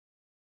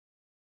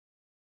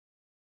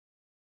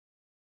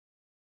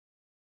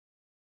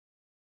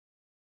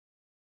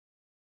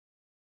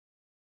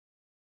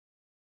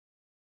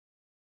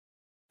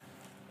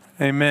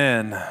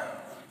Amen. Well,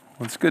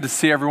 it's good to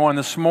see everyone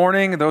this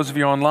morning. Those of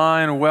you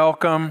online,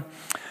 welcome.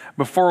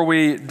 Before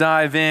we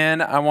dive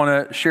in, I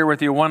want to share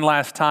with you one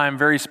last time,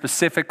 very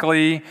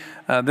specifically.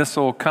 This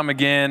will come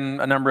again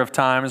a number of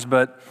times,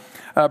 but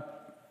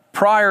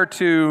prior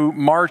to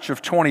March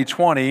of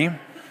 2020,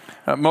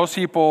 most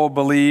people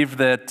believed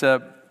that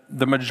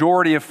the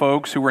majority of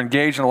folks who were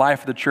engaged in the life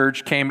of the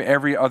church came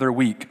every other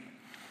week.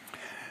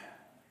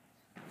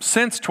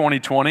 Since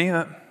 2020,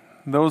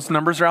 those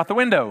numbers are out the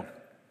window.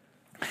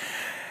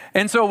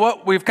 And so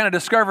what we've kind of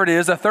discovered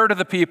is a third of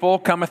the people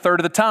come a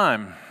third of the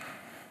time.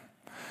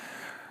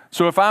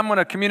 So if I'm going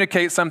to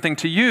communicate something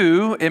to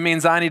you, it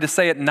means I need to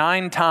say it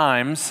 9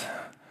 times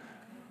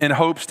in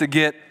hopes to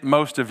get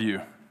most of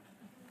you.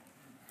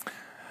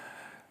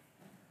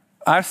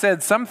 I've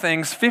said some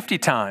things 50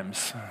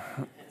 times,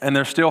 and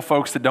there's still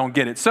folks that don't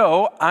get it.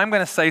 So I'm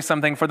going to say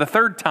something for the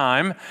third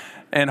time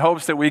in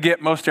hopes that we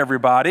get most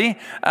everybody.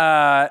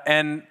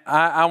 And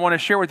I want to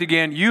share with you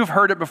again, you've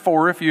heard it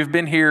before. If you've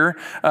been here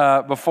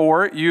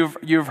before,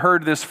 you've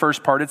heard this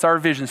first part. It's our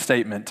vision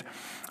statement.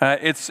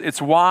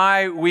 It's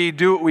why we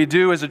do what we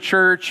do as a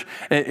church.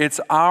 It's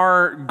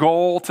our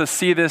goal to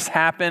see this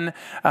happen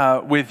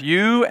with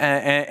you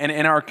and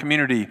in our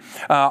community.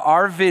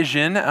 Our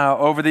vision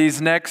over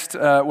these next,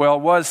 it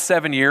was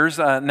 7 years.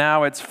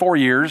 Now it's 4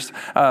 years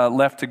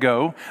left to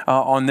go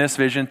on this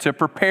vision to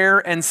prepare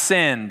and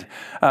send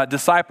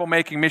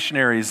disciple-making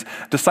missionaries.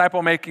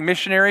 Disciple-making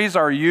missionaries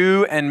are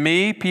you and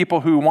me, people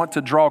who want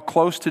to draw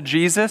close to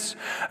Jesus,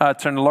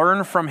 to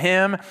learn from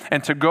Him,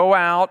 and to go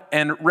out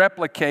and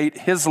replicate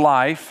His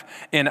life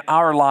in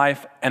our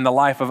life and the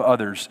life of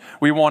others.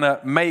 We want to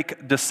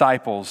make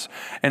disciples.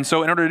 And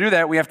so in order to do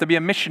that, we have to be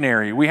a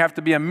missionary. We have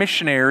to be a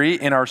missionary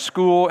in our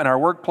school, in our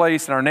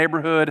workplace, in our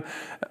neighborhood,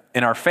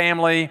 in our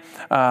family,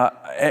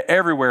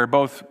 everywhere,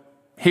 both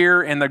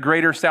here in the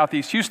greater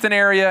Southeast Houston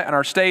area, in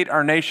our state,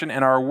 our nation,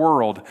 and our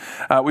world.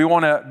 We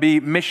want to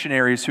be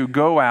missionaries who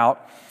go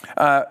out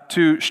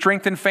to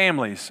strengthen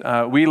families.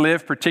 We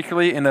live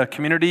particularly in a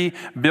community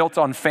built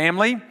on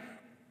family.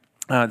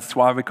 That's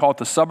why we call it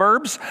the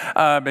suburbs,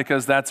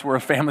 because that's where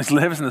families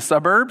live, in the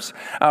suburbs.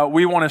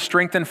 We want to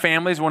strengthen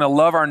families. We want to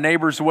love our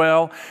neighbors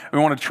well. We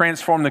want to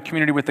transform the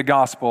community with the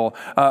gospel.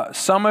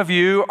 Some of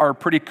you are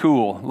pretty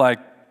cool, like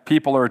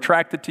people are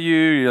attracted to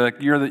you.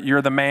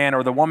 You're the man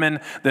or the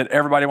woman that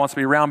everybody wants to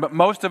be around, but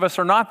most of us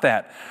are not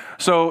that.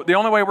 So the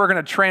only way we're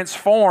going to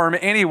transform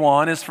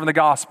anyone is from the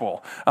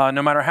gospel.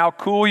 No matter how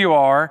cool you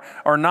are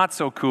or not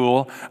so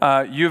cool,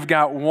 you've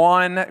got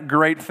one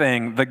great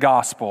thing, the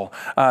gospel,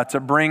 to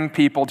bring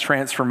people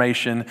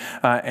transformation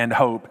and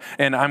hope.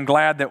 And I'm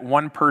glad that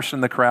one person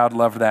in the crowd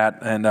loved that,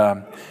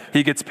 and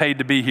he gets paid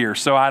to be here,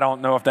 so I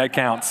don't know if that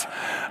counts.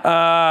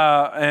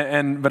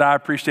 But I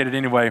appreciate it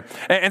anyway.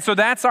 And so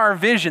that's our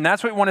vision.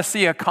 That's what we want to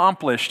see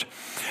accomplished.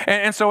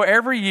 And so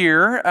every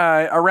year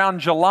around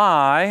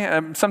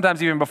July,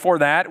 sometimes even before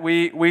that,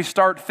 we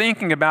start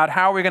thinking about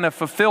how we're going to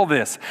fulfill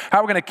this, how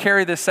we're going to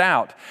carry this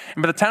out.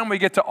 And by the time we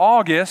get to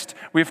August,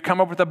 we've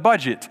come up with a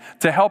budget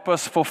to help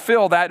us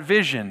fulfill that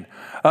vision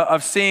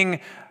of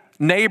seeing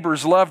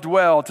neighbors loved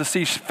well, to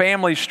see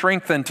families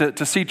strengthened,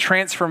 to see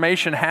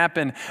transformation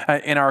happen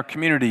in our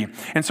community.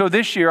 And so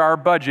this year, our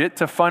budget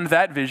to fund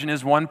that vision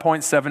is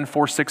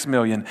 $1.746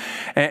 million.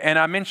 And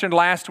I mentioned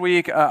last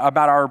week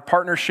about our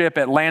partnership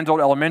at Landolt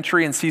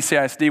Elementary and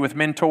CCISD with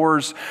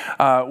mentors.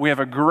 We have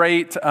a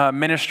great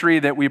ministry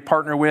that we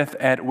partner with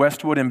at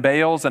Westwood and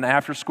Bales, an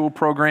after-school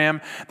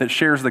program that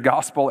shares the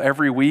gospel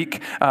every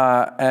week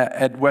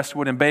at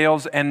Westwood and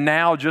Bales. And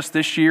now, just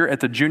this year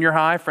at the junior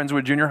high,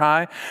 Friendswood Junior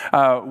High,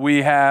 we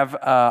have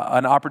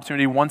an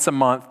opportunity once a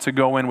month to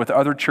go in with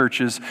other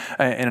churches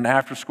in an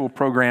after-school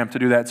program to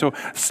do that. So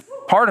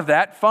part of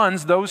that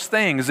funds those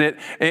things. It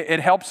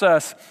helps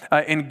us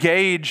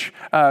engage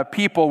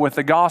people with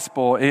the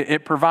gospel.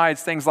 It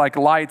provides things like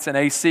lights and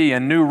AC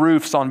and new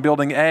roofs on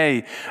Building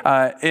A.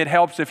 It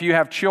helps if you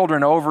have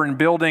children over in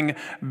Building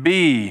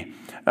B.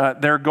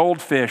 They're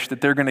goldfish that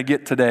they're going to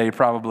get today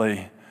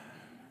probably.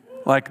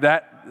 Like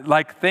that,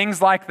 like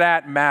things like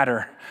that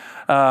matter.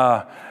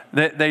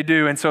 They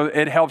do, and so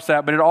it helps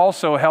that, but it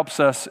also helps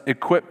us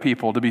equip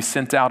people to be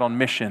sent out on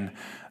mission.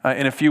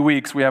 In a few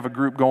weeks, we have a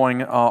group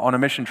going on a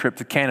mission trip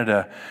to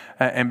Canada,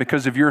 and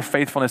because of your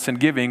faithfulness in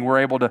giving, we're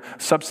able to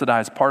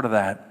subsidize part of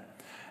that.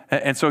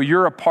 And so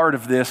you're a part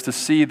of this to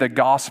see the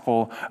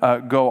gospel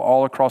go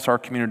all across our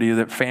community,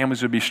 that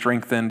families would be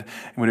strengthened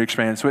and would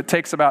expand. So it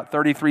takes about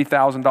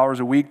 $33,000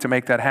 a week to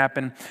make that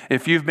happen.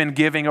 If you've been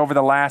giving over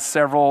the last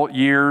several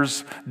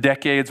years,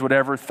 decades,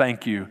 whatever,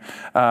 thank you.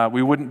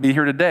 We wouldn't be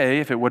here today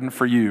if it wasn't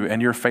for you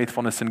and your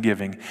faithfulness in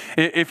giving.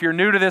 If you're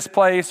new to this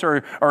place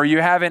or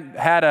you haven't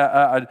had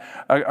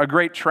a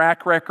great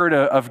track record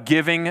of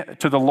giving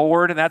to the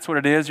Lord, and that's what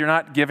it is. You're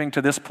not giving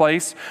to this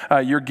place.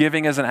 You're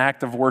giving as an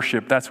act of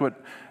worship. That's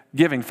what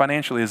giving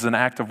financially is, an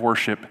act of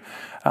worship.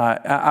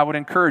 I would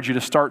encourage you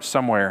to start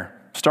somewhere.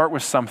 Start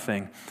with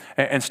something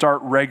and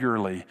start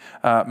regularly.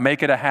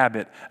 Make it a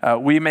habit.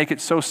 We make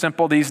it so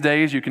simple these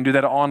days. You can do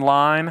that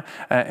online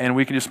and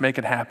we can just make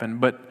it happen.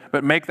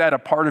 But make that a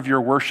part of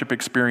your worship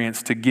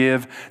experience to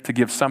give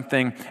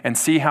something and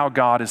see how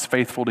God is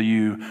faithful to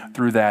you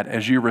through that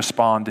as you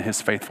respond to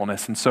his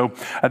faithfulness. And so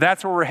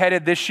that's where we're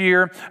headed this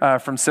year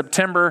from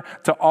September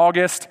to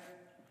August.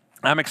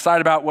 I'm excited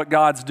about what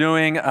God's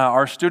doing.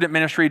 Our student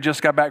ministry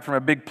just got back from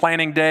a big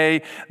planning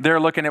day. They're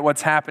looking at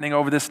what's happening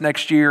over this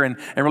next year and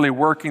really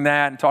working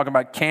that and talking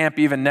about camp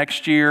even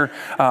next year.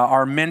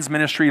 Our men's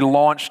ministry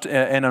launched in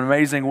an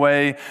amazing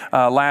way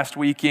last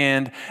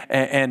weekend.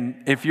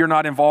 And if you're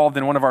not involved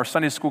in one of our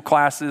Sunday school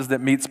classes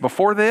that meets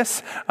before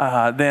this,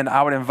 then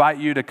I would invite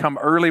you to come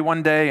early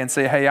one day and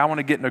say, hey, I want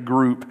to get in a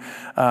group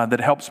that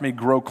helps me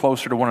grow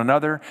closer to one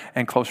another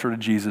and closer to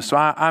Jesus. So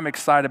I'm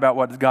excited about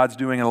what God's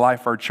doing in the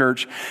life of our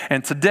church.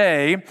 And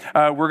today,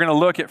 we're going to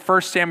look at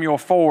 1 Samuel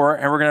 4,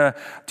 and we're going to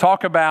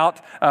talk about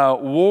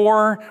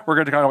war, we're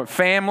going to talk about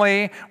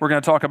family, we're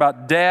going to talk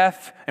about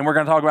death, and we're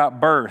going to talk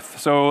about birth.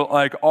 So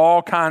like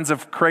all kinds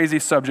of crazy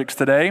subjects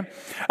today.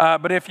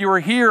 But if you were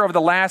here over the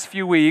last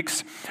few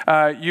weeks,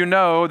 you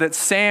know that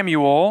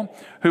Samuel,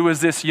 who was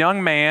this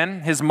young man,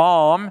 his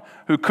mom,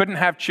 who couldn't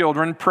have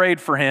children, prayed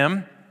for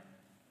him.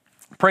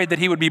 Prayed that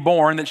he would be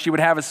born, that she would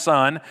have a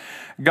son.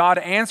 God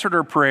answered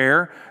her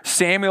prayer.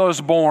 Samuel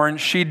is born.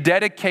 She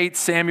dedicates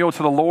Samuel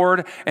to the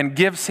Lord and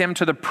gives him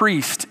to the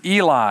priest,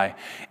 Eli.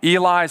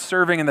 Eli is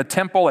serving in the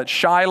temple at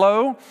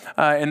Shiloh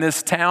in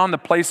this town, the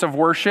place of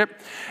worship,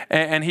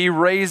 and he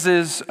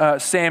raises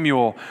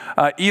Samuel.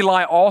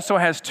 Eli also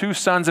has two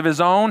sons of his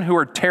own who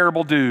are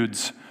terrible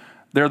dudes.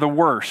 They're the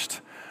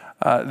worst.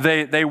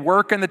 They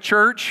work in the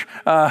church.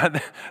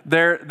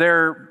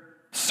 They're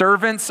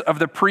servants of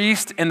the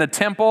priest in the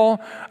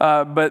temple,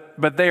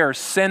 but they are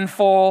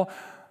sinful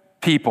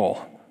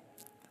people.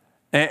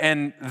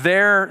 And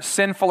their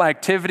sinful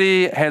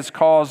activity has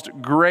caused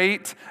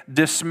great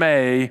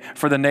dismay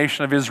for the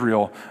nation of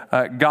Israel.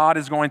 God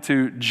is going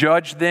to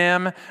judge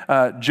them,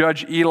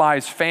 judge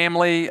Eli's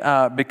family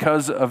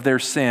because of their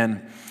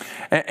sin.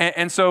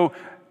 And so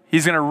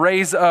he's going to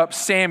raise up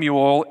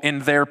Samuel in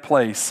their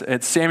place.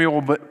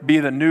 Samuel will be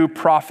the new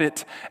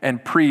prophet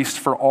and priest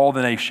for all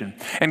the nation.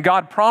 And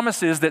God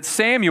promises that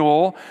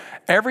Samuel,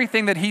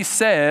 everything that he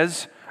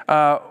says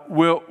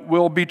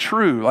will be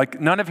true.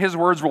 Like none of his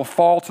words will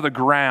fall to the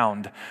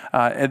ground.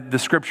 The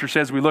scripture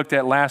says, we looked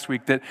at last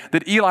week, that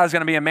Eli is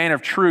going to be a man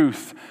of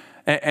truth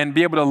and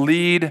be able to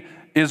lead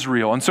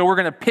Israel. And so we're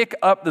going to pick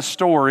up the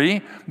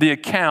story, the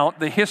account,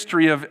 the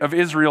history of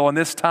Israel in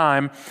this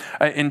time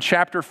in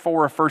chapter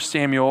 4 of 1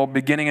 Samuel,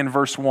 beginning in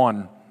verse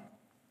 1.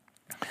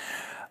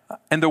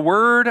 And the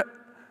word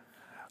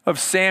of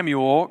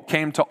Samuel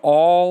came to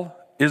all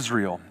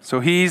Israel.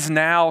 So he's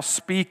now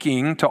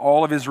speaking to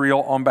all of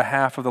Israel on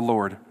behalf of the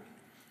Lord.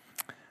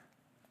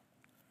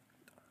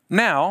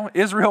 Now,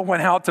 Israel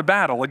went out to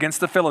battle against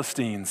the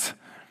Philistines.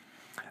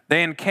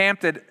 They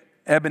encamped at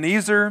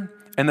Ebenezer,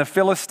 and the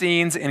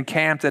Philistines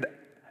encamped at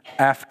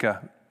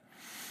Aphek.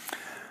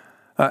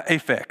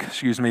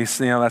 Excuse me.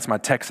 That's my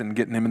Texan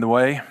getting him in the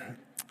way.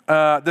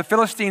 The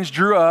Philistines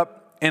drew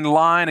up in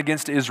line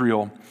against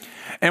Israel.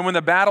 And when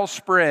the battle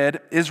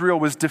spread, Israel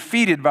was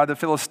defeated by the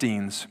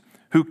Philistines,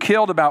 who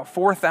killed about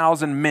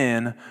 4,000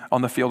 men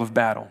on the field of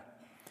battle.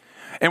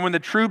 And when the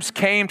troops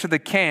came to the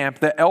camp,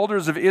 the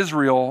elders of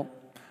Israel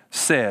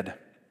said,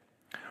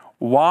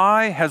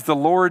 "Why has the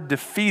Lord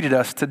defeated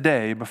us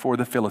today before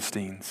the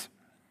Philistines?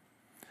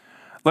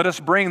 Let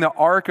us bring the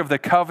ark of the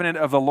covenant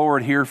of the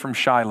Lord here from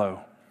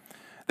Shiloh,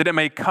 that it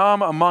may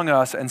come among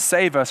us and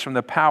save us from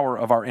the power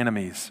of our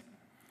enemies."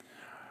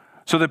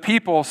 So the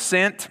people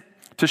sent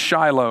to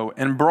Shiloh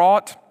and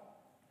brought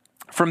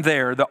from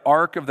there the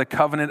ark of the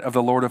covenant of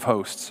the Lord of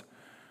hosts,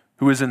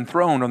 who is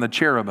enthroned on the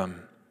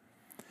cherubim.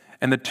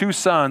 And the two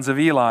sons of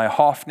Eli,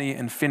 Hophni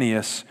and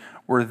Phinehas,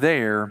 were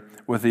there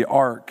with the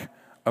ark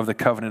of the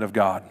covenant of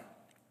God.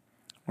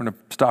 I'm going to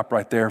stop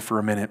right there for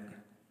a minute.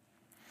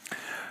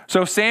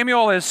 So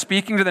Samuel is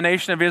speaking to the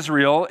nation of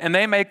Israel, and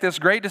they make this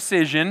great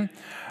decision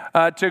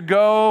to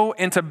go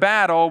into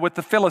battle with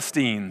the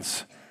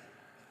Philistines.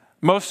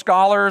 Most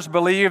scholars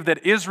believe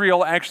that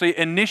Israel actually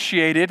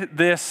initiated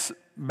this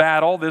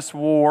battle, this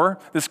war,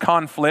 this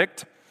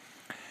conflict.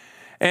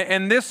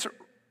 And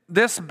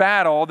this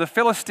battle, the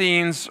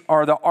Philistines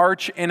are the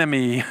arch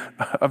enemy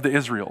of the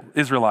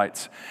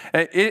Israelites.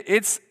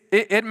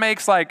 It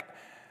makes like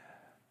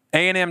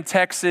A&M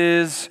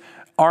Texas,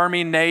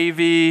 Army,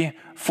 Navy,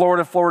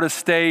 Florida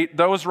State,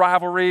 those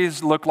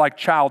rivalries look like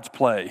child's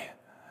play.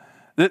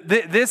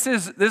 This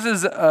is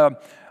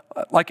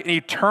like an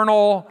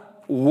eternal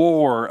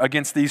war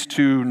against these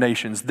two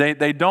nations.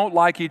 They don't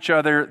like each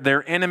other.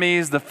 They're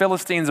enemies. The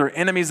Philistines are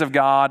enemies of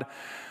God.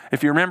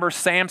 If you remember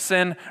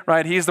Samson,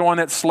 right, he's the one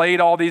that slayed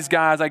all these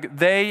guys. Like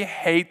they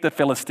hate the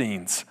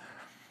Philistines.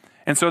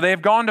 And so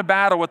they've gone to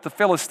battle with the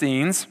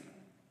Philistines,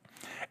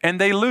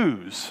 and they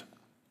lose.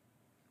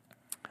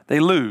 They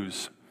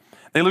lose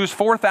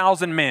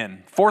 4,000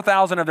 men.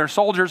 4,000 of their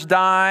soldiers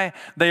die.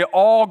 They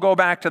all go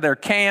back to their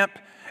camp,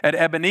 at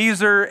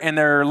Ebenezer, and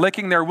they're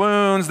licking their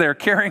wounds, they're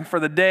caring for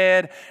the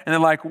dead, and they're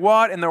like,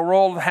 what in the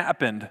world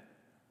happened?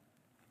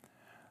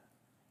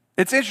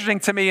 It's interesting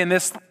to me in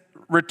this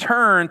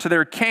return to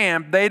their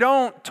camp, they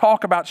don't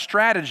talk about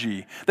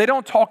strategy. They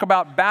don't talk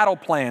about battle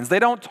plans. They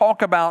don't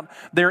talk about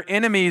their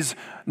enemies'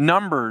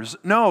 numbers.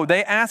 No,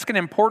 they ask an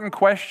important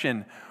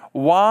question.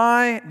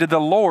 Why did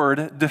the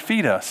Lord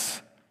defeat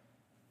us?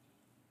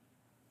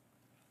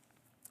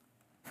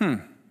 Who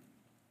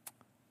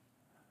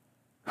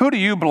do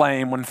you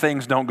blame when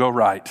things don't go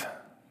right?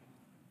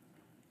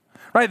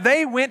 Right?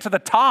 They went to the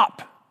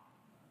top.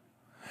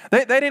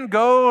 They didn't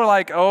go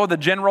like, oh, the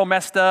general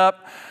messed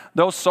up.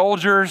 Those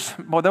soldiers,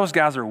 boy, those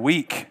guys are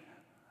weak.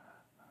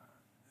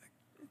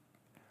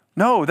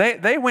 No,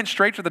 they went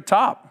straight to the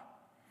top.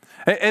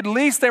 At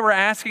least they were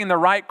asking the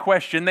right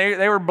question.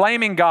 They were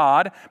blaming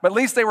God, but at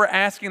least they were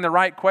asking the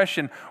right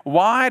question.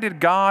 Why did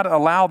God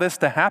allow this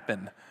to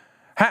happen?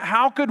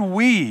 How could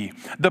we,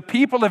 the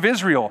people of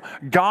Israel,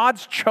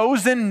 God's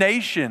chosen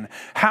nation,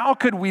 how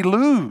could we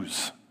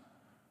lose?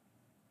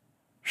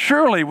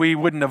 Surely we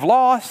wouldn't have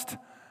lost,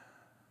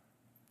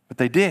 but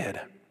they did.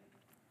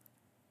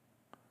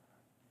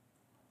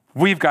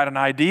 We've got an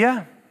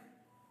idea.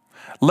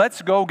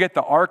 Let's go get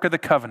the Ark of the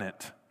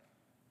Covenant.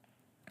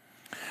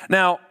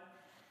 Now,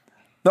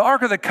 the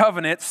Ark of the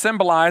Covenant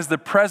symbolized the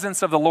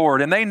presence of the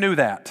Lord, and they knew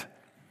that.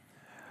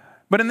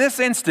 But in this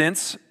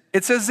instance,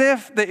 it's as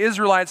if the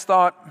Israelites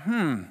thought,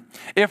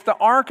 if the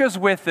Ark is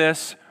with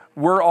us,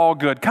 we're all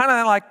good. Kind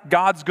of like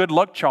God's good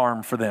luck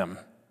charm for them.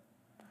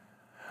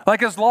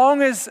 Like as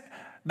long as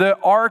the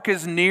Ark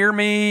is near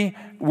me,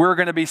 we're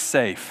going to be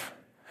safe.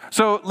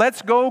 So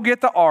let's go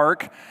get the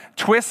Ark,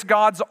 twist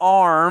God's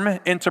arm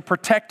into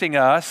protecting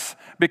us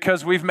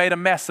because we've made a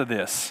mess of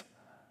this.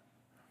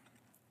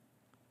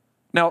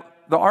 Now,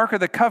 the Ark of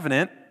the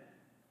Covenant,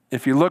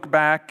 if you look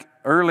back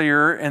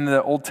earlier in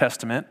the Old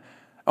Testament,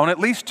 on at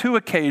least 2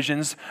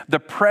 occasions, the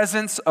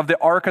presence of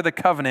the Ark of the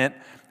Covenant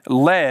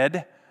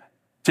led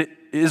to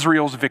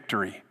Israel's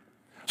victory.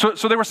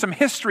 So there was some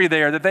history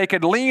there that they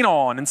could lean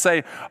on and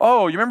say,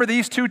 oh, you remember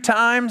these 2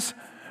 times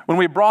when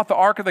we brought the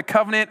Ark of the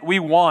Covenant? We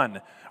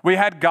won. We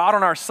had God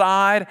on our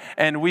side,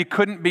 and we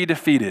couldn't be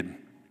defeated.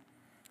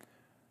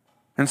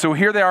 And so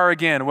here they are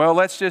again. Well,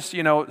 let's just,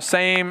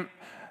 same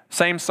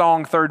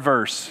song, 3rd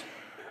verse.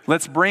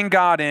 Let's bring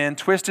God in,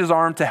 twist his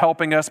arm to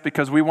helping us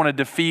because we want to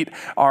defeat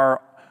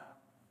our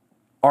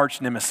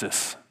arch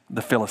nemesis,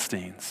 the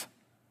Philistines.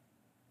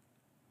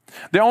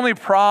 The only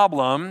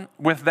problem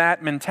with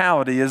that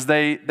mentality is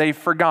they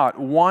forgot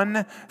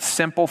one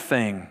simple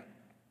thing.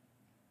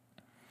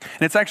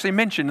 And it's actually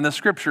mentioned in the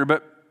scripture,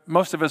 but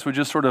most of us would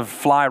just sort of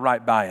fly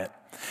right by it.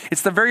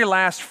 It's the very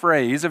last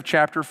phrase of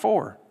chapter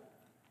 4.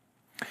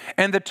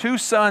 And the 2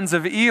 sons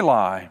of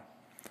Eli,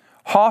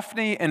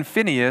 Hophni and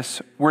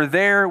Phinehas, were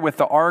there with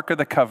the Ark of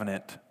the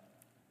Covenant.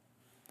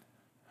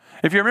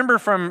 If you remember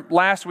from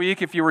last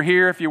week, if you were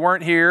here, if you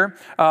weren't here,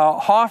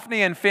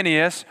 Hophni and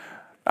Phinehas,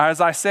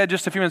 as I said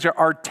just a few minutes ago,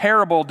 are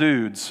terrible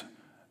dudes.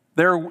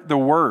 They're the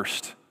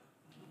worst.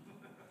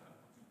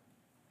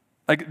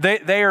 Like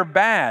they are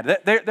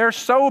bad. They're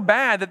so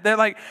bad that they're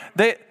like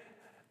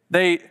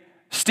they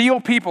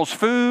steal people's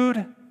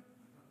food.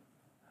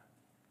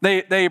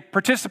 They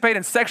participate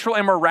in sexual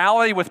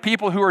immorality with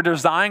people who are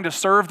designed to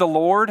serve the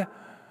Lord.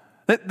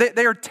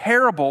 They are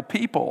terrible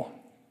people.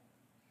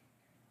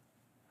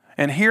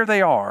 And here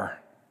they are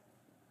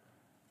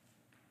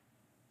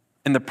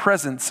in the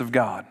presence of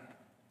God.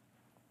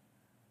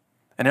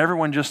 And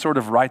everyone just sort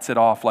of writes it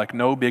off like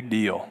no big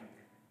deal.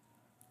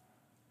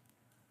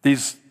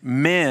 These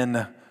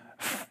men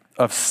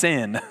of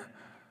sin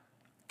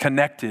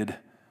connected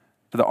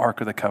to the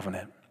Ark of the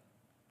Covenant.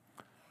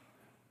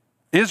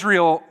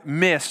 Israel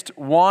missed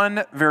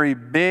one very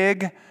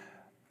big,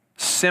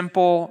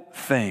 simple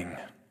thing.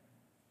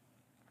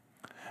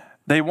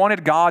 They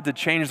wanted God to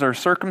change their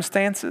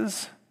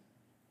circumstances.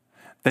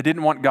 They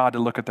didn't want God to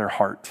look at their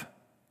heart.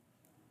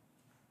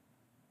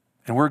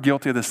 And we're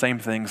guilty of the same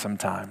thing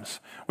sometimes.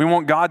 We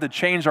want God to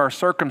change our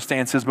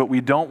circumstances, but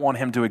we don't want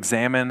him to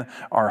examine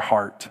our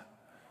heart.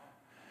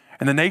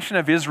 And the nation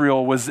of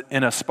Israel was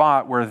in a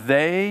spot where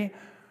they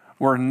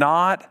were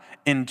not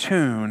in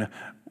tune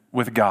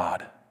with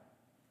God.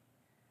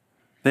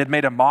 They had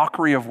made a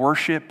mockery of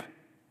worship.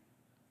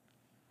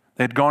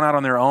 They had gone out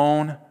on their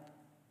own.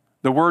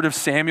 The word of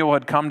Samuel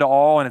had come to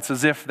all, and it's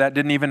as if that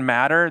didn't even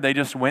matter. They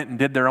just went and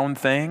did their own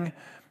thing.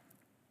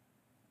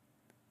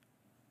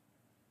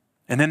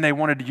 And then they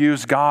wanted to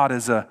use God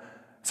as a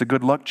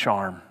good luck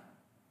charm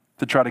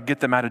to try to get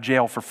them out of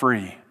jail for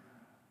free.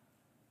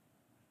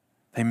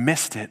 They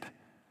missed it.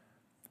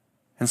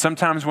 And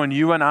sometimes when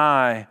you and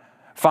I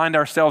find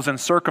ourselves in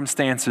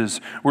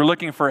circumstances, we're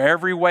looking for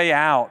every way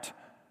out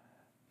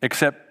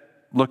except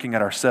looking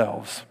at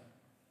ourselves.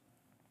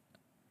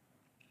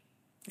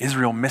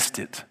 Israel missed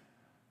it.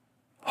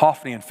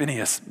 Hophni and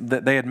Phinehas,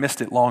 they had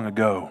missed it long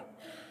ago.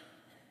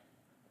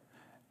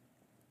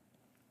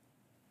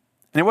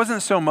 And it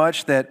wasn't so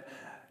much that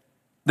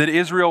that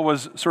Israel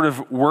was sort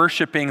of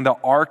worshiping the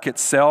ark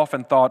itself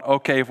and thought,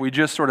 okay, if we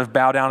just sort of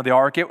bow down to the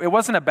ark, it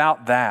wasn't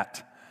about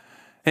that.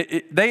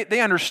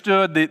 They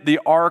understood that the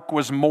ark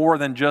was more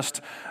than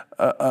just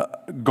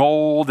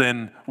gold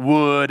and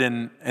wood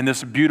and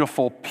this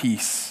beautiful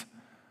piece.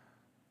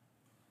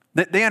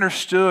 They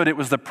understood it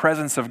was the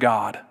presence of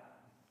God.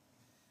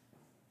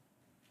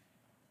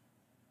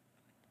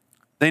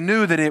 They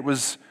knew that it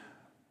was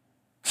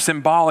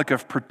symbolic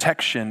of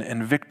protection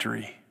and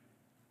victory.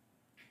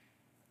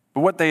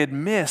 But what they had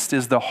missed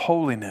is the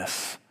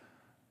holiness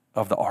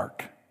of the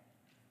ark,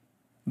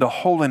 the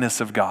holiness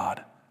of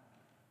God,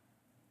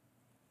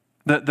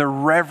 the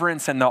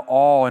reverence and the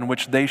awe in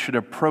which they should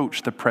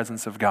approach the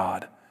presence of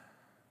God.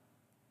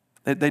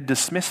 They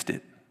dismissed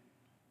it.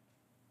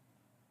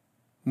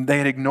 They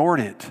had ignored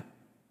it.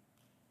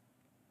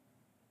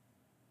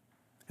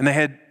 And they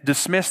had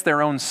dismissed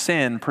their own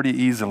sin pretty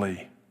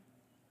easily.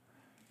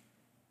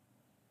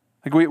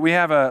 Like we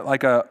have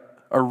a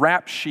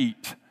rap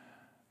sheet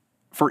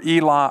for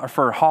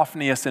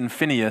Hophni and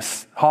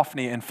Phinehas.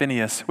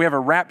 We have a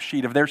rap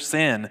sheet of their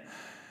sin,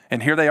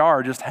 and here they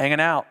are just hanging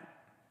out.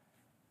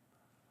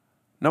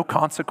 No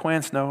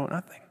consequence, no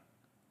nothing.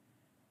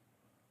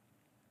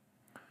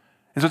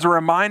 And so it's a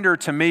reminder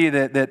to me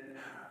that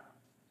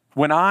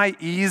when I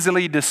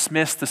easily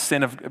dismiss the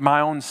sin of my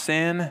own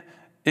sin,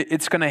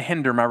 it's going to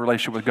hinder my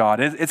relationship with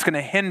God. It's going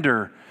to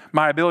hinder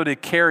my ability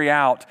to carry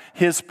out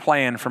His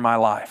plan for my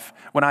life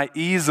when I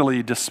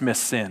easily dismiss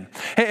sin.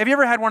 Hey, have you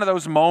ever had one of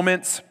those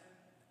moments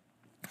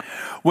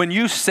when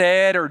you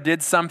said or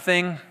did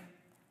something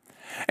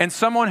and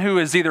someone who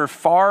is either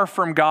far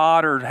from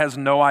God or has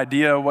no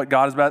idea what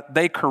God is about,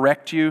 they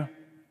correct you?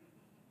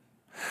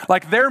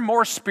 Like they're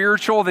more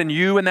spiritual than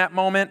you in that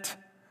moment?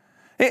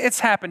 It's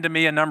happened to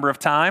me a number of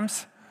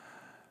times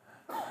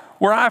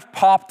where I've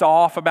popped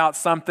off about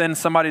something,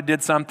 somebody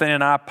did something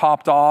and I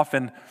popped off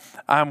and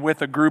I'm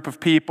with a group of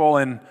people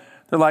and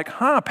they're like,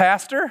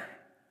 Pastor,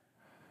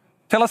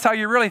 tell us how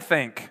you really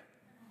think.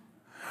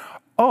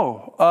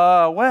 Well,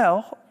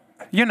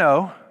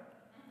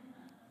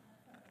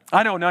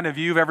 I know none of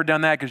you have ever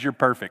done that because you're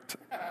perfect.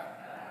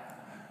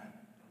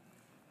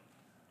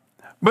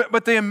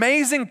 But the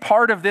amazing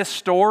part of this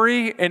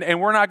story,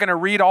 and we're not going to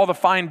read all the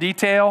fine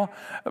detail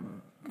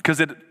because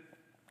it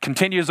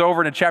continues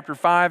over into chapter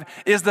 5,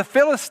 is the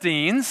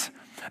Philistines,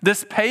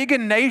 this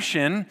pagan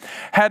nation,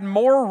 had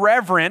more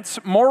reverence,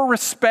 more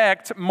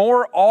respect,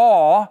 more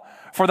awe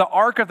for the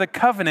Ark of the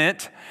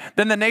Covenant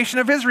than the nation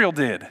of Israel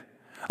did.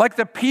 Like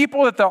the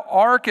people that the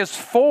Ark is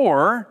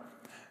for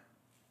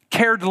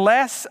cared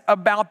less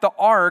about the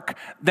Ark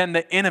than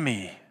the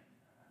enemy,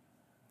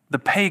 the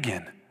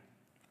pagan.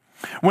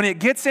 When it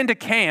gets into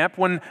camp,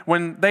 when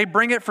they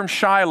bring it from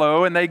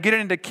Shiloh and they get it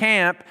into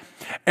camp,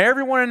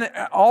 everyone,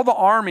 all the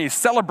army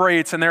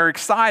celebrates and they're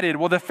excited.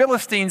 Well, the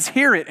Philistines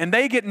hear it and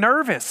they get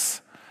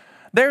nervous.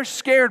 They're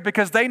scared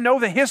because they know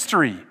the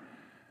history.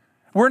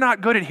 We're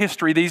not good at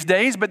history these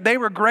days, but they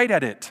were great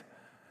at it.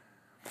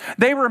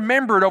 They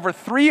remembered over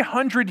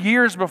 300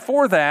 years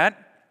before that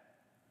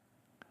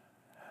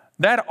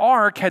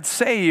ark had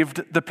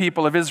saved the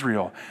people of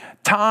Israel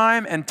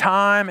time and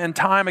time and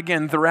time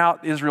again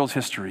throughout Israel's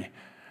history.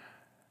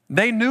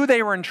 They knew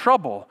they were in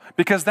trouble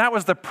because that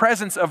was the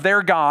presence of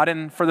their God,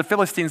 and for the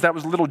Philistines, that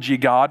was little g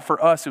God.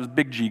 For us, it was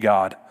big G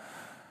God.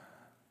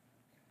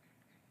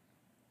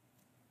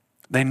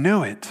 They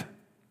knew it.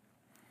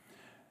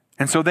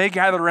 And so they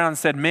gathered around and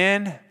said,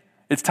 men,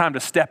 it's time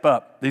to step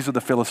up. These are the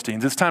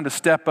Philistines. It's time to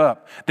step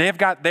up. They've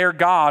got their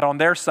God on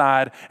their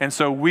side, and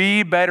so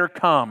we better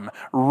come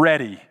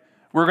ready.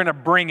 We're going to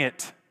bring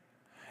it.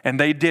 And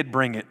they did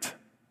bring it.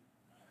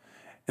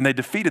 And they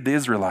defeated the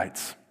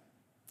Israelites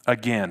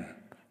again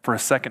for a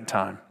second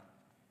time.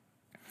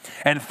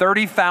 And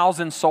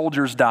 30,000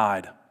 soldiers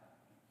died.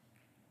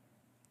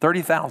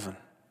 30,000.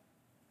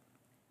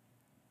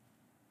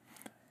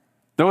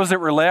 Those that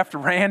were left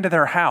ran to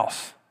their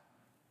house.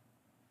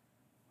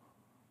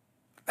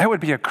 That would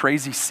be a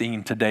crazy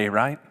scene today,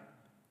 right?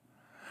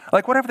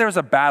 Like what if there was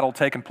a battle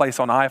taking place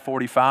on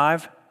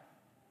I-45?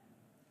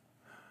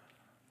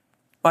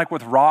 Like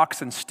with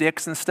rocks and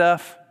sticks and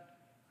stuff.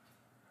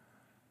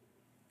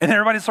 And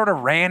everybody sort of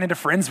ran into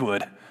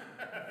Friendswood.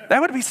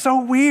 That would be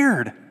so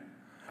weird.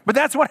 But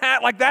that's what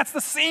happened. Like that's the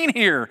scene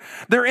here.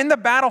 They're in the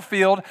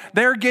battlefield.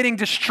 They're getting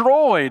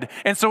destroyed.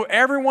 And so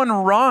everyone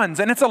runs.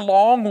 And it's a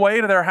long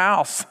way to their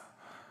house.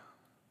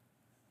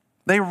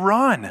 They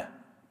run.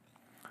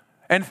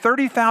 And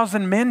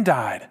 30,000 men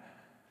died.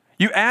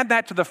 You add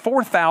that to the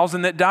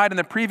 4,000 that died in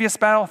the previous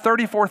battle,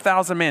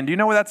 34,000 men. Do you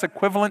know what that's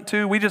equivalent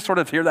to? We just sort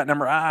of hear that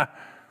number.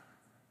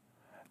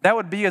 That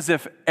would be as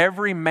if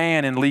every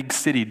man in League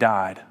City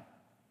died.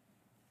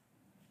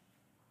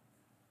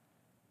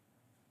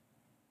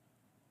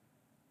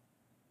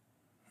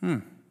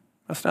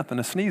 That's nothing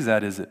to sneeze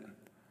at, is it?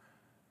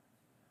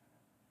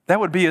 That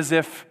would be as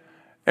if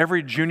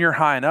every junior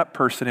high and up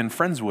person in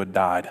Friendswood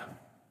died.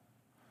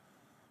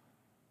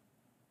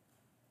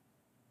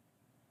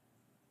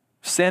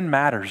 Sin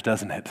matters,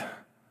 doesn't it?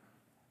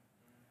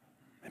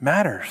 It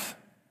matters.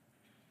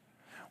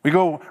 We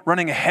go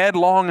running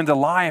headlong into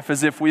life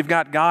as if we've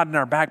got God in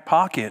our back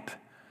pocket.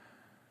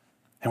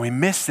 And we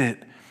miss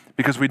it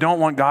because we don't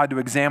want God to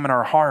examine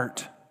our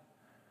heart.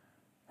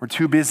 We're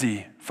too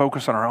busy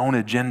focused on our own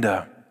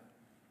agenda.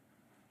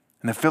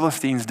 And the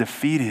Philistines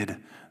defeated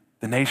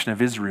the nation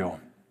of Israel.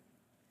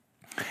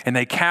 And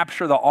they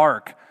capture the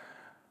ark.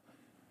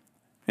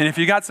 And if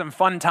you got some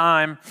fun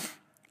time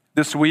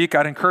this week,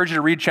 I'd encourage you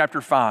to read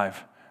chapter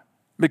 5.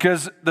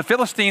 Because the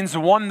Philistines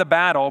won the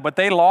battle, but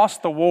they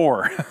lost the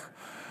war.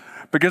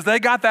 Because they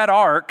got that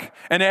ark,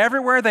 and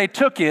everywhere they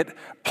took it,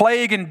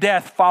 plague and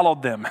death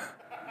followed them.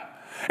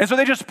 And so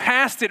they just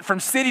passed it from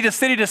city to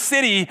city to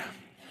city,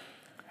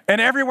 and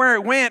everywhere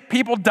it went,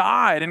 people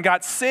died and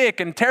got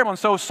sick and terrible. And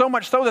so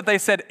much so that they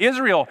said,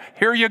 Israel,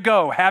 here you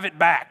go, have it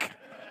back.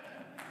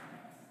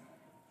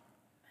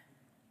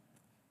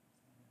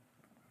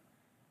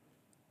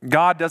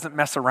 God doesn't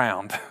mess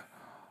around.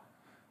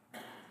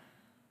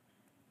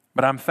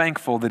 But I'm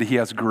thankful that he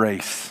has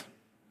grace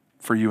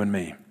for you and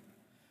me.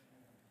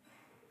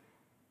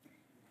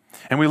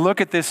 And we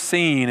look at this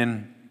scene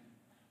and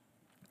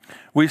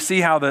we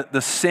see how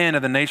the sin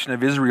of the nation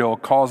of Israel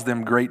caused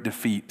them great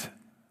defeat.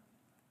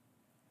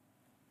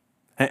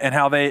 And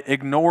how they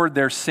ignored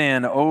their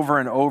sin over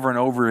and over and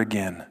over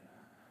again.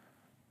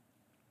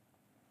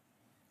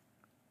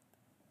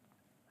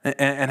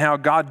 And how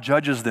God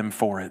judges them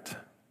for it.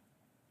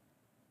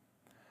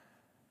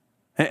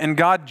 And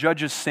God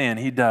judges sin,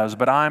 he does,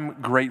 but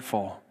I'm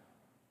grateful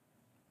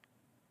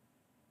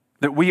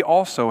that we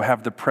also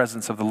have the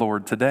presence of the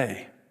Lord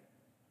today.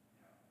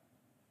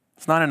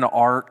 It's not in an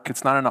ark,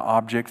 it's not in an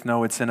object,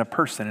 no, it's in a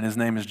person, and his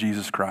name is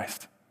Jesus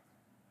Christ.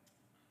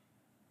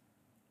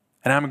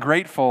 And I'm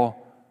grateful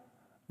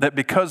that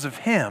because of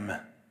him,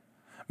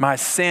 my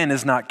sin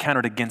is not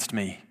counted against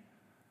me.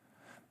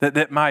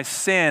 That my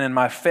sin and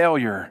my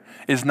failure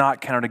is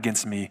not counted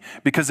against me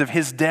because of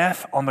his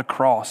death on the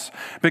cross,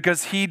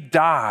 because he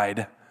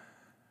died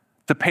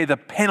to pay the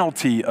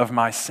penalty of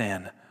my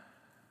sin.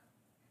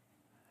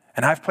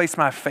 And I've placed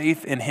my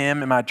faith in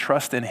him and my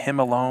trust in him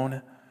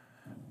alone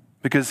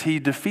because he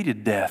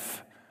defeated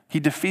death. He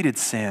defeated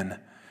sin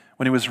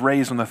when he was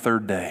raised on the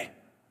third day.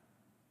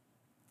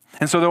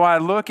 And so though I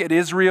look at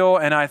Israel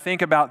and I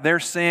think about their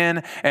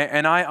sin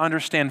and I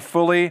understand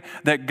fully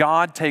that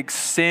God takes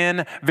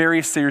sin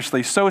very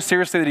seriously, so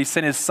seriously that he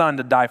sent his son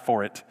to die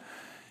for it.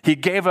 He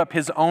gave up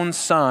his own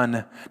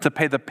son to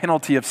pay the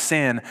penalty of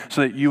sin so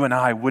that you and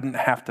I wouldn't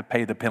have to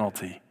pay the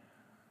penalty.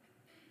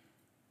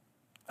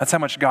 That's how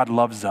much God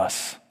loves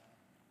us.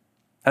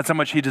 That's how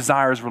much he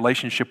desires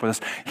relationship with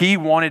us. He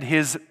wanted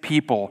his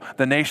people,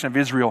 the nation of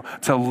Israel,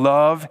 to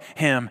love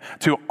him,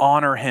 to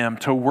honor him,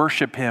 to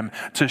worship him,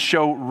 to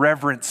show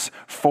reverence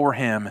for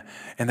him,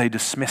 and they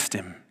dismissed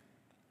him.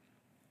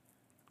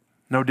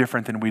 No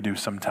different than we do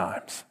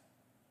sometimes.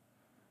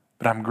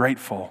 But I'm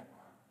grateful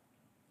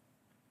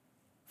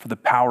for the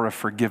power of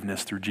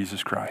forgiveness through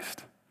Jesus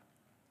Christ.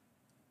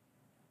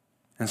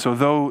 And so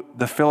though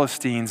the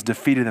Philistines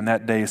defeated them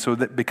that day, so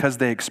that because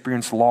they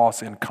experienced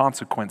loss and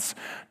consequence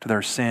to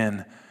their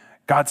sin,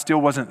 God still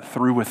wasn't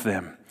through with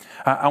them.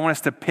 I want us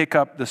to pick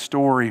up the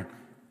story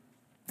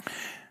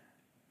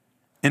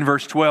in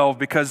verse 12,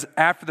 because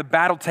after the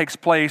battle takes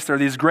place, there are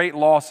these great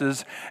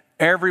losses.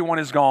 Everyone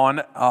is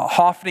gone.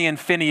 Hophni and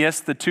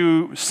Phinehas, the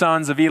two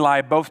sons of Eli,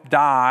 both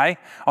die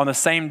on the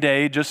same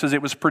day, just as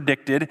it was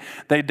predicted.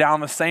 They die on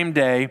the same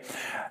day.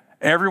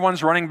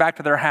 Everyone's running back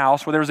to their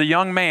house. Well, there's a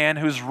young man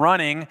who's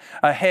running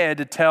ahead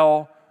to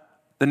tell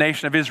the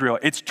nation of Israel.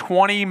 It's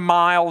 20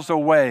 miles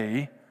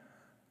away.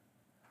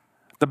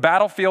 The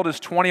battlefield is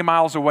 20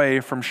 miles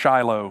away from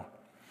Shiloh.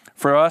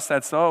 For us,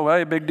 that's,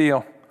 a big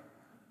deal.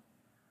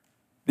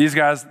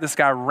 This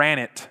guy ran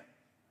it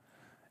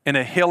in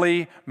a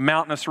hilly,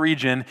 mountainous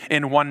region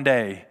in one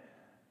day.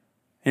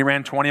 He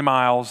ran 20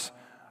 miles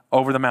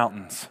over the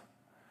mountains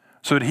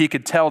so that he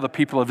could tell the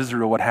people of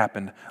Israel what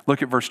happened.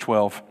 Look at verse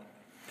 12.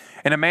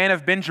 And a man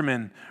of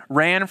Benjamin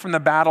ran from the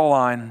battle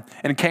line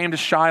and came to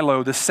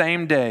Shiloh the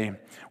same day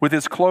with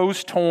his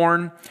clothes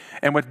torn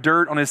and with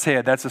dirt on his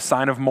head. That's a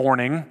sign of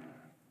mourning.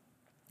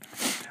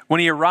 When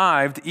he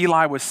arrived,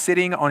 Eli was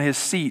sitting on his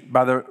seat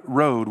by the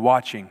road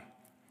watching,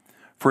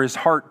 for his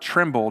heart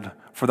trembled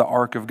for the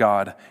ark of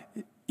God.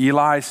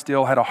 Eli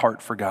still had a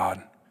heart for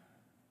God.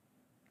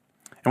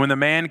 And when the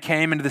man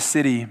came into the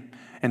city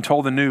and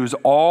told the news,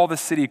 all the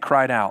city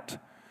cried out.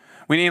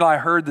 When Eli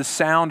heard the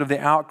sound of the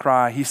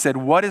outcry, he said,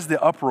 "What is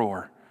the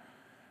uproar?"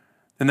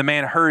 Then the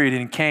man hurried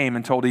and came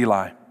and told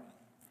Eli.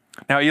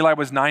 Now Eli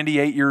was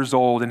 98 years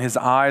old, and his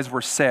eyes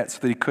were set so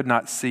that he could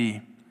not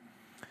see.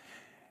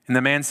 And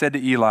the man said to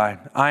Eli,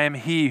 "I am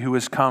he who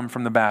has come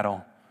from the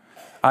battle.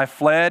 I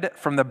fled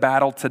from the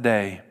battle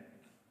today."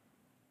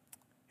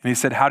 And he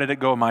said, "How did it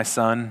go, my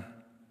son?"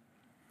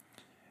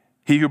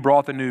 He who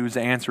brought the news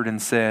answered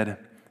and said,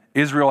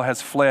 "Israel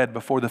has fled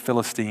before the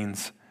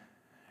Philistines.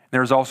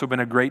 There has also been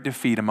a great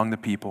defeat among the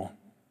people.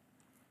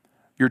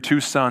 Your two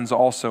sons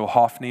also,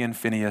 Hophni and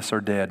Phinehas,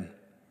 are dead,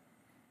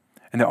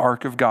 and the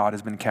ark of God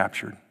has been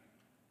captured."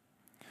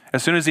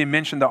 As soon as he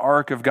mentioned the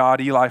ark of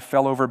God, Eli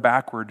fell over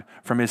backward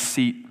from his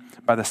seat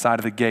by the side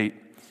of the gate,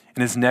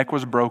 and his neck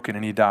was broken,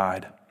 and he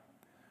died.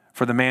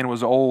 For the man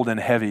was old and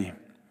heavy.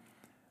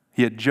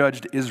 He had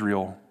judged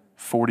Israel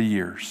 40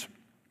 years.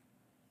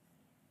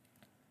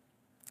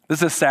 This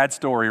is a sad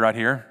story right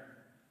here.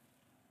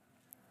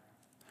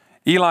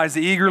 Eli's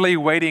eagerly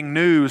waiting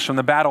news from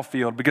the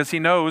battlefield because he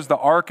knows the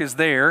ark is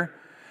there.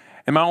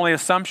 And my only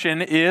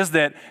assumption is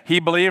that he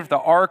believed the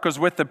ark was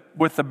with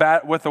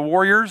the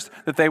warriors,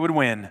 that they would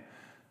win.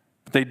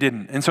 But they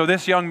didn't. And so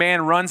this young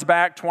man runs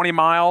back 20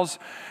 miles,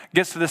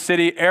 gets to the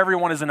city.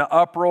 Everyone is in an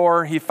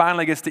uproar. He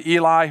finally gets to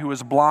Eli, who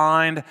is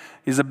blind.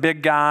 He's a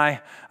big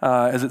guy,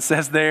 as it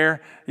says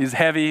there. He's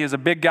heavy. He's a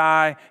big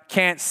guy,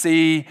 can't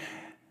see.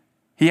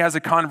 He has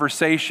a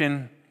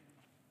conversation.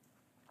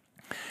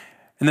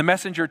 And the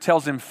messenger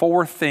tells him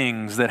 4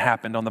 things that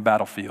happened on the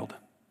battlefield.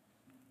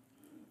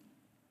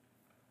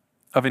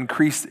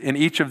 And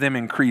each of them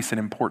increase in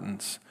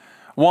importance.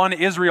 1,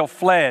 Israel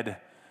fled.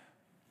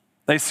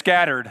 They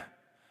scattered.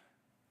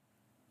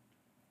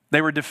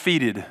 They were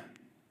defeated.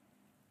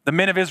 The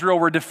men of Israel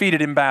were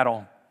defeated in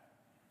battle.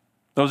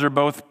 Those are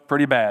both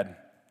pretty bad.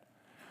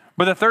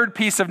 But the third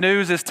piece of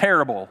news is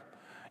terrible.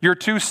 Your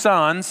 2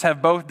 sons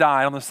have both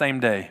died on the same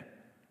day.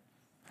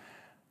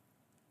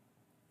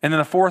 And then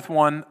the fourth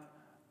one,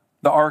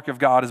 the ark of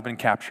God has been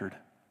captured.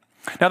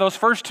 Now those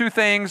first 2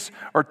 things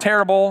are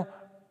terrible,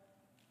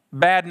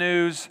 bad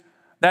news.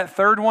 That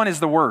third one is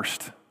the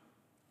worst.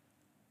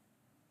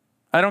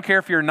 I don't care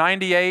if you're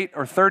 98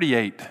 or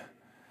 38.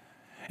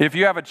 If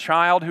you have a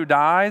child who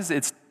dies,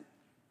 it's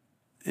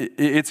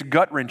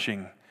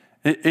gut-wrenching.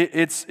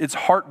 It's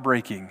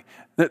heartbreaking.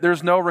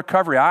 There's no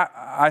recovery.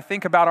 I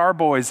think about our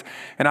boys,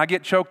 and I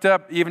get choked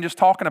up even just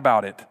talking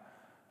about it.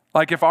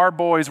 Like if our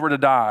boys were to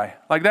die,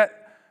 like that,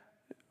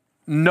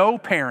 no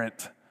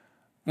parent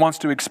wants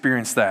to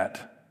experience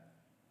that.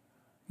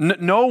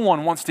 No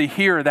one wants to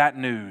hear that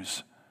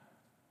news.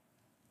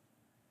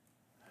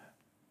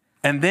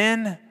 And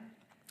then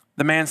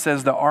the man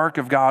says the ark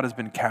of God has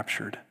been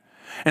captured.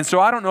 And so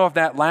I don't know if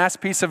that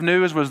last piece of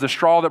news was the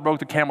straw that broke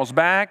the camel's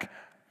back.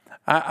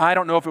 I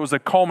don't know if it was a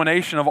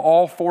culmination of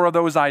all 4 of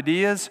those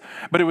ideas,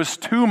 but it was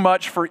too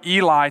much for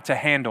Eli to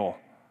handle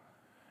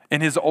in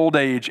his old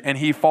age, and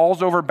he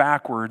falls over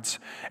backwards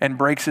and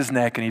breaks his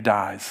neck and he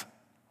dies.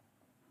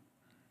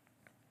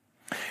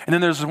 And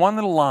then there's one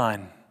little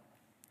line.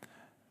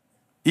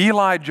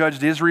 Eli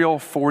judged Israel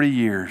 40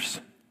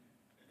 years.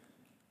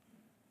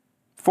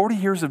 40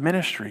 years of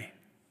ministry.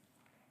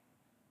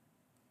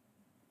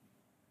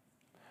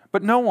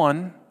 But no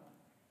one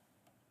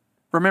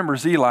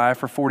remembers Eli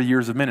for 40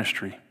 years of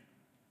ministry.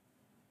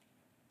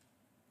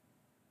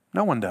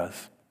 No one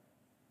does.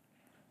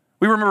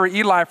 We remember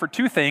Eli for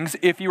 2 things,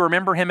 if you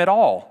remember him at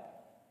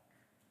all.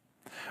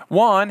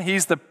 1,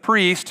 he's the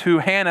priest who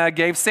Hannah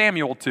gave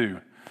Samuel to.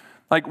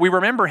 Like, we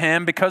remember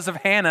him because of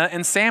Hannah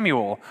and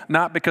Samuel,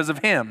 not because of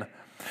him.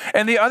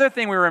 And the other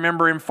thing we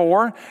remember him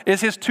for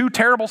is his 2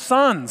 terrible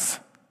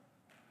sons.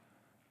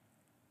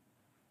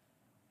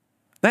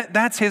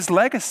 That's his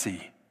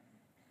legacy.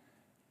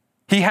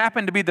 He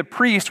happened to be the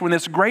priest when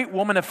this great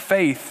woman of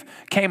faith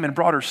came and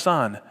brought her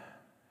son.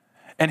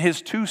 And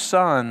his 2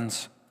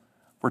 sons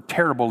were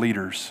terrible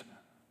leaders,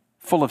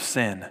 full of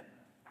sin.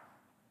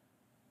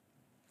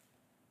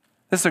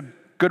 This is a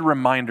good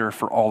reminder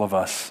for all of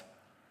us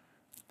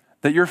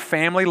that your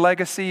family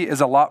legacy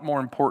is a lot more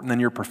important than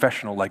your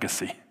professional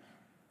legacy.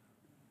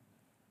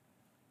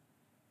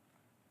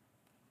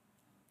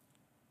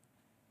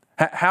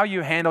 How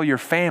you handle your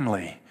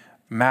family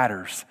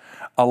matters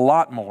a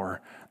lot more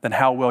than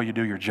how well you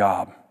do your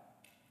job.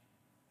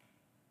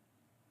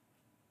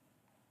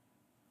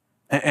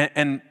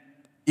 And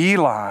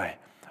Eli,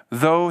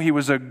 though he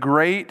was a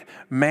great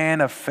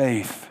man of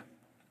faith,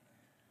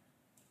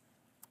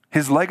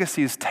 his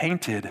legacy is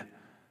tainted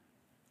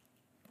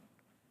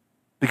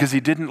because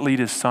he didn't lead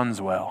his sons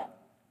well.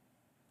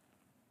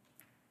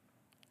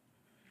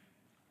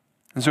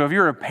 And so if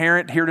you're a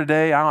parent here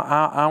today,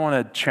 I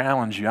want to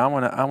challenge you. I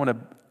want to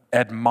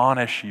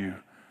admonish you.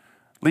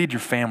 Lead your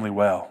family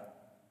well.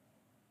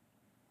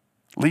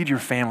 Lead your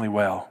family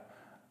well,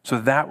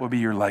 so that will be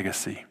your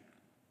legacy.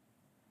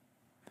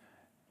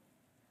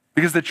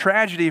 Because the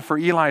tragedy for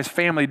Eli's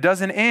family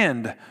doesn't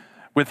end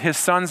with his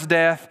son's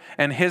death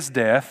and his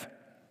death.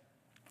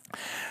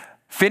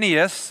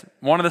 Phinehas,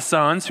 one of the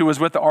sons who was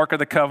with the Ark of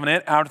the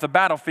Covenant out at the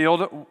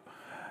battlefield,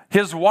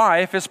 his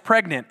wife is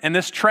pregnant. And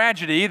this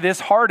tragedy,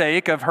 this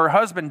heartache of her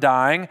husband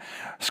dying,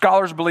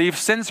 scholars believe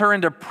sends her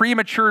into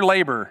premature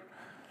labor.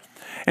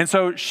 And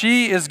so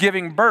she is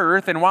giving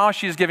birth, and while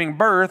she's giving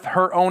birth,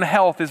 her own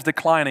health is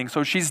declining.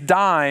 So she's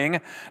dying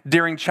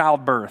during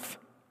childbirth.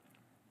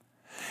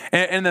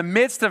 And in the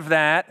midst of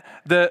that,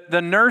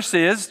 the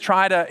nurses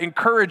try to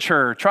encourage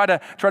her, try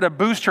to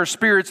boost her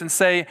spirits and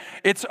say,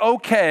 it's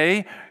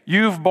okay,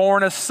 you've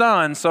born a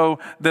son, so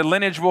the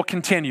lineage will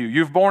continue.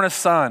 You've born a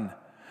son.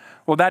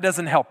 Well, that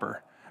doesn't help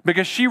her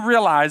because she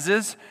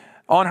realizes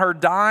in her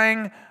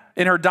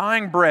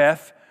dying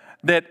breath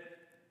that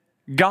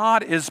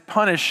God is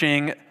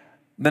punishing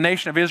the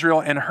nation of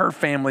Israel and her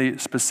family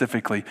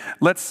specifically.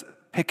 Let's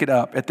pick it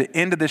up at the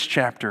end of this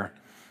chapter.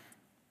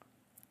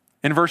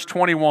 In verse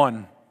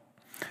 21,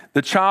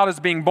 the child is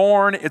being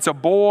born. It's a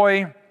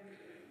boy.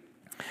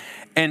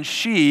 And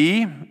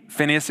she,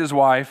 Phinehas'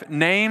 wife,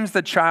 names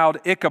the child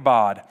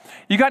Ichabod.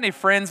 You got any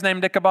friends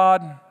named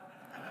Ichabod?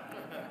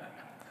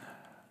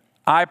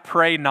 I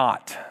pray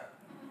not.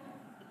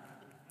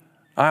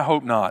 I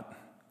hope not.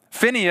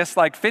 Phinehas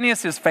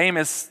is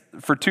famous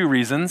for two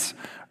reasons,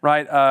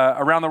 right?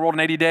 Around the World in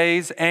 80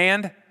 Days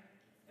and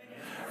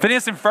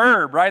Phineas and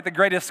Ferb, right? The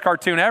greatest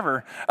cartoon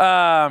ever.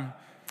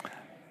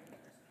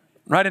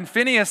 Right, and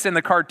Phineas in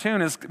the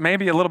cartoon is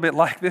maybe a little bit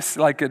like this,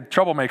 like a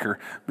troublemaker,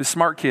 a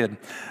smart kid.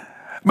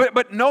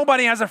 But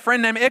nobody has a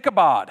friend named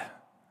Ichabod.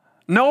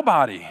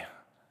 Nobody.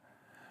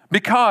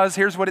 Because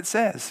here's what it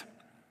says.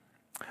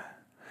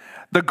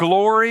 The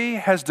glory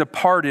has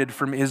departed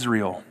from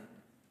Israel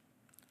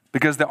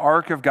because the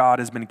ark of God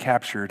has been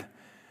captured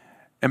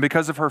and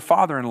because of her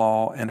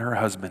father-in-law and her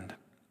husband.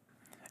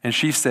 And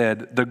she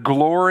said, the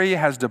glory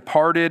has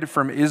departed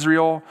from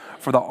Israel,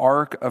 for the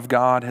ark of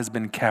God has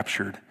been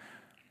captured.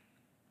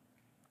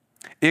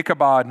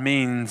 Ichabod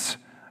means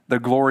the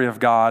glory of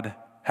God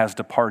has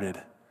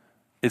departed.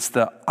 It's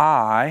the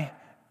I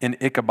in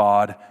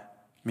Ichabod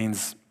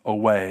means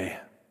away.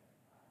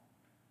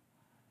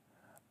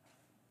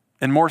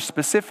 And more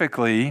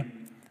specifically,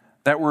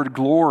 that word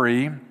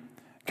glory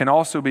can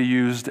also be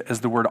used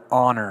as the word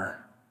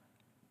honor.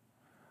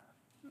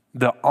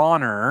 The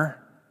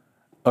honor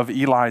of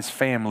Eli's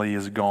family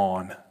is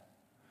gone.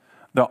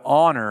 The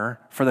honor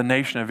for the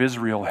nation of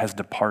Israel has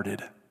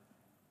departed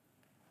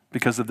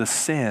because of the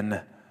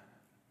sin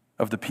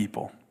of the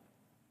people.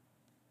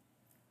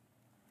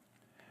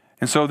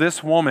 And so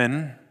this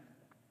woman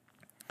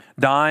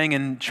dying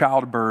in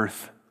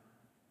childbirth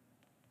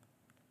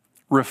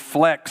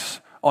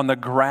reflects on the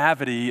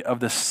gravity of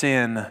the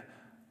sin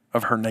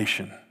of her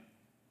nation.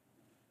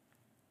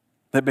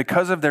 That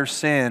because of their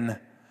sin,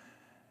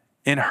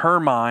 in her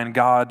mind,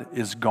 God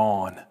is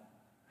gone.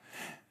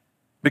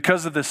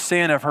 Because of the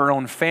sin of her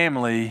own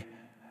family,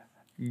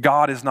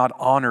 God is not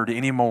honored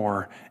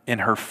anymore in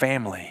her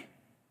family.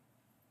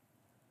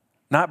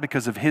 Not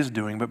because of his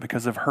doing, but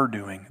because of her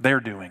doing, their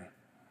doing.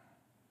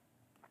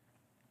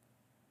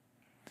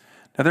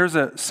 Now there's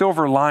a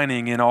silver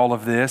lining in all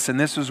of this, and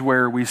this is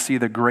where we see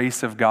the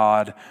grace of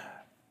God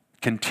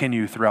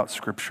continue throughout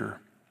Scripture.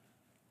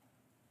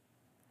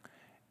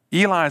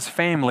 Eli's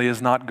family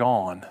is not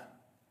gone.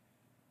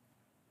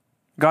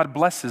 God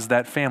blesses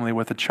that family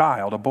with a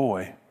child, a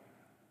boy.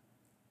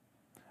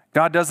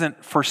 God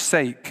doesn't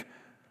forsake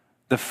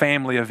the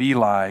family of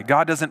Eli.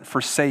 God doesn't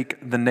forsake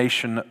the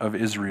nation of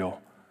Israel.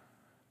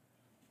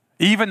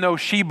 Even though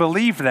she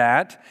believed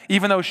that,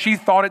 even though she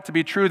thought it to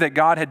be true that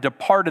God had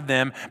departed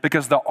them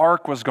because the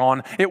ark was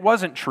gone, it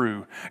wasn't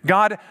true.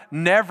 God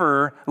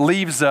never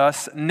leaves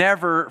us,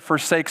 never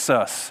forsakes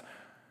us.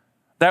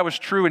 That was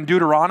true in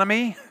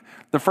Deuteronomy,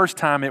 the first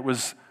time it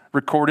was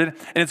recorded,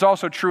 and it's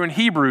also true in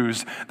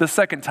Hebrews, the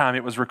second time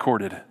it was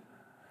recorded.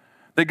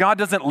 That God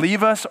doesn't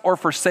leave us or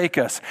forsake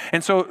us.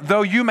 And so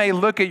though you may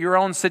look at your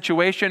own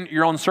situation,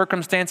 your own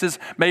circumstances,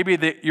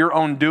 maybe your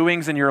own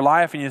doings in your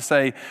life, and you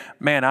say,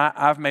 man,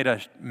 I've made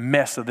a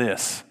mess of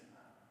this.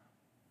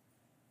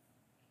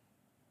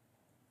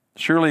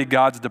 Surely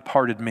God's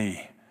departed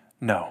me.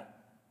 No.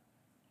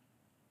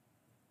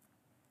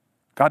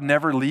 God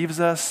never leaves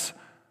us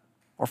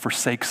or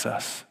forsakes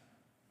us.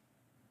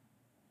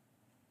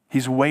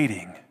 He's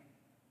waiting.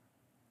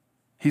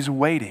 He's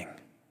waiting.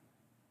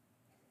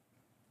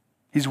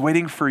 He's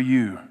waiting for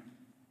you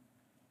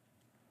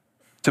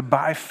to,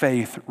 by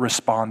faith,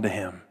 respond to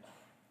him.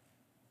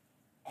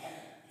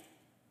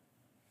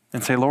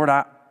 And say, Lord,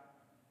 I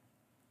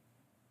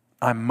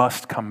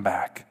must come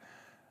back.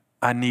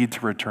 I need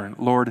to return.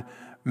 Lord,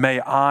 may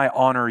I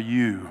honor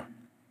you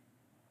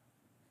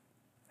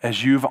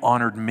as you've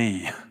honored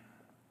me.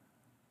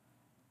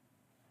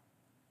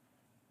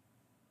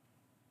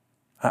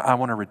 I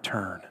want to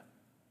return.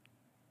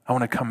 I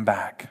want to come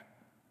back.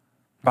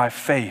 By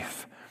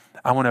faith,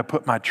 I want to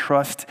put my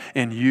trust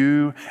in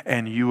you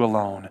and you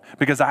alone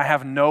because I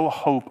have no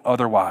hope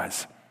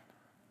otherwise.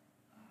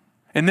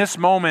 In this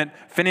moment,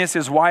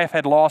 Phinehas' wife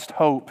had lost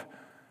hope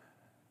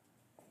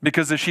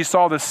because as she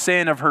saw the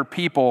sin of her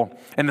people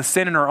and the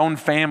sin in her own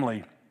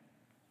family.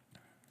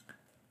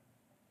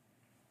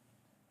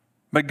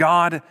 But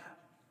God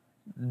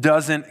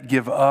doesn't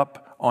give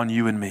up on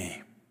you and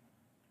me.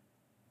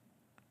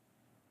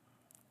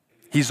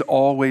 He's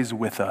always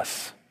with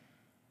us.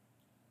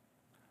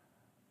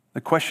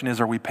 The question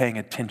is, are we paying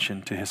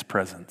attention to his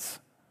presence?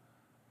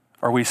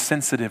 Are we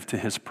sensitive to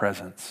his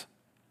presence?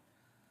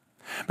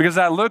 Because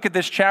I look at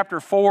this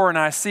chapter 4 and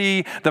I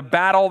see the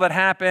battle that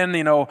happened.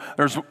 You know,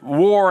 there's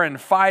war and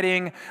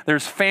fighting.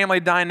 There's family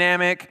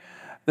dynamic.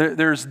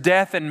 There's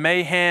death and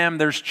mayhem.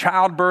 There's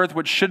childbirth,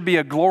 which should be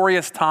a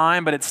glorious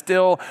time, but it's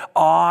still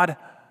odd.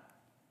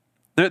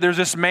 There's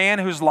this man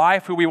whose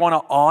life who we want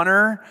to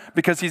honor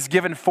because he's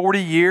given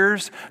 40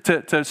 years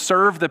to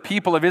serve the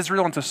people of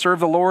Israel and to serve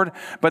the Lord,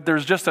 but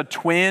there's just a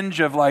twinge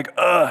of like,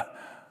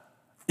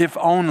 if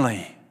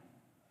only.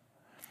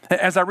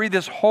 As I read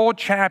this whole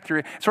chapter,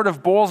 it sort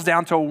of boils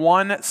down to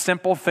one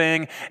simple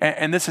thing,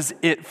 and this is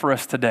it for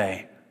us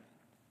today.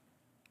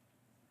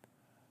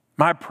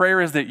 My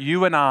prayer is that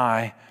you and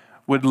I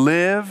would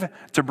live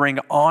to bring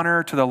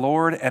honor to the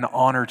Lord and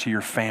honor to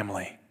your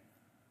family.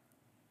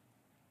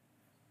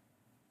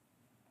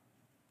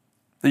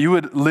 That you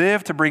would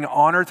live to bring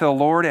honor to the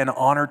Lord and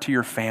honor to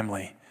your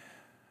family.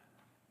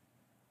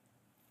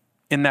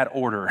 In that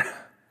order.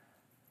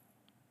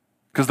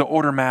 Because the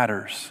order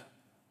matters.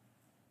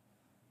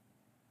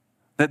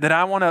 That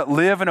I want to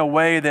live in a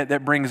way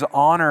that brings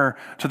honor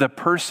to the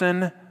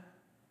person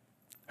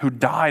who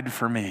died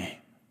for me,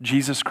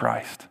 Jesus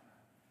Christ.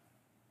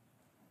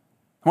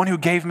 The one who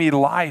gave me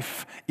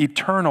life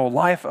eternal,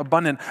 life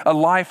abundant, a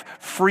life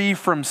free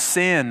from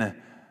sin.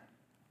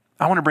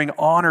 I want to bring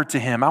honor to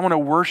him. I want to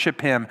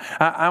worship him.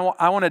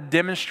 I want to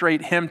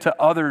demonstrate him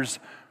to others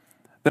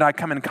that I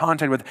come in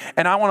contact with.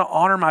 And I want to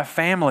honor my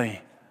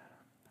family.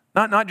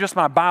 Not just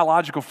my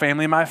biological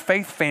family, my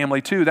faith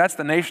family too. That's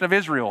the nation of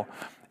Israel.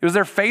 It was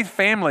their faith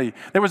family.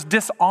 There was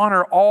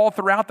dishonor all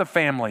throughout the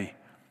family.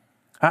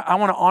 I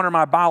want to honor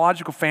my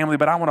biological family,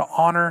 but I want to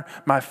honor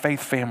my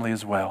faith family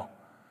as well.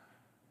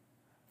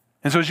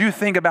 And so as you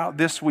think about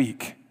this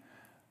week,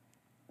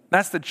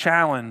 that's the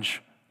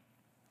challenge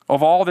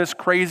of all this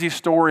crazy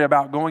story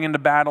about going into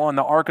battle and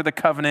the Ark of the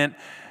Covenant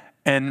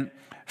and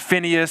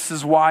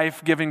Phinehas'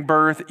 wife giving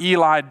birth,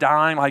 Eli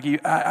dying. Like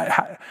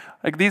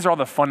these are all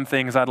the fun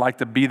things I'd like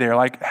to be there.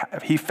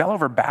 Like he fell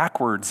over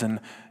backwards and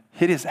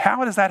hit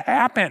how does that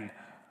happen?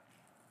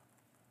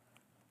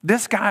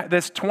 This guy,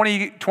 this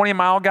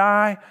 20-mile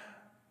guy,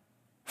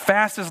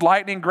 fast as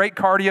lightning, great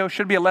cardio,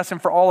 should be a lesson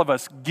for all of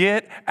us.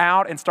 Get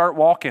out and start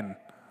walking.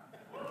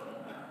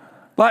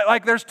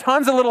 Like there's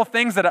tons of little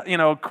things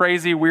that,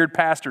 crazy, weird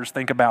pastors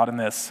think about in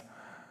this.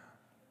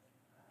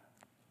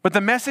 But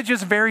the message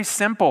is very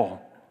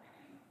simple.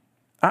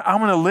 I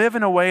want to live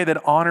in a way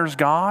that honors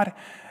God,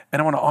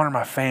 and I want to honor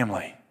my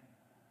family.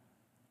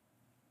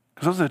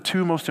 Because those are the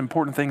two most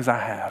important things I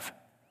have.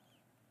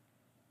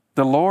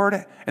 The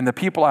Lord and the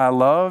people I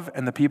love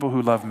and the people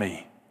who love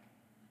me.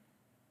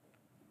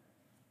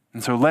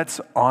 And so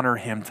let's honor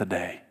him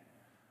today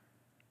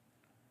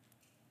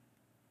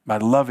by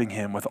loving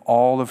him with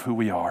all of who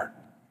we are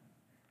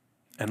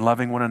and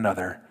loving one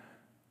another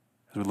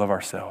as we love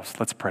ourselves.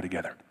 Let's pray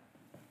together.